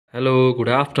Hello, good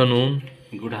afternoon.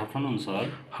 Good afternoon, sir.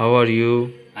 How are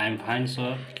you? I am fine,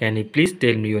 sir. Can you please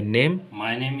tell me your name?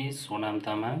 My name is Sonam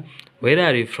Tamang. Where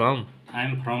are you from? I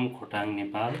am from Khotang,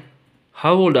 Nepal.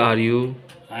 How old are you?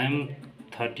 I am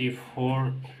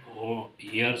 34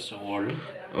 years old.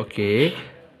 Okay.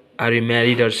 Are you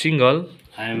married or single?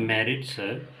 I am married,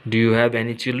 sir. Do you have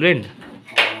any children?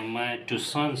 My two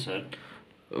sons, sir.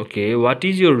 Okay. What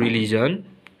is your religion?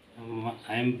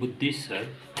 I am Buddhist, sir.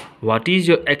 What is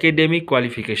your academic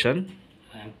qualification?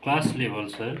 I am class level,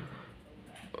 sir.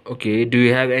 Okay. Do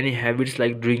you have any habits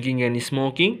like drinking and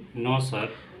smoking? No, sir.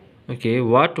 Okay.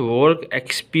 What work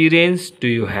experience do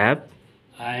you have?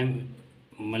 I am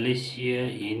Malaysia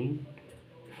in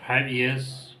 5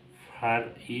 years.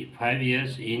 5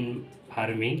 years in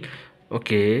farming.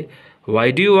 Okay.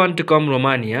 Why do you want to come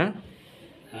Romania?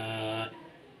 Uh,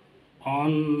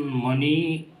 on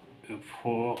money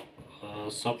for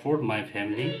support my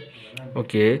family.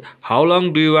 Okay. How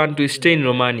long do you want to stay in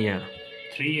Romania?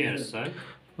 3 years, sir.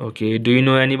 Okay. Do you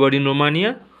know anybody in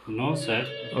Romania? No, sir.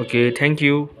 Okay. Thank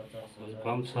you.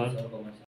 Welcome, sir.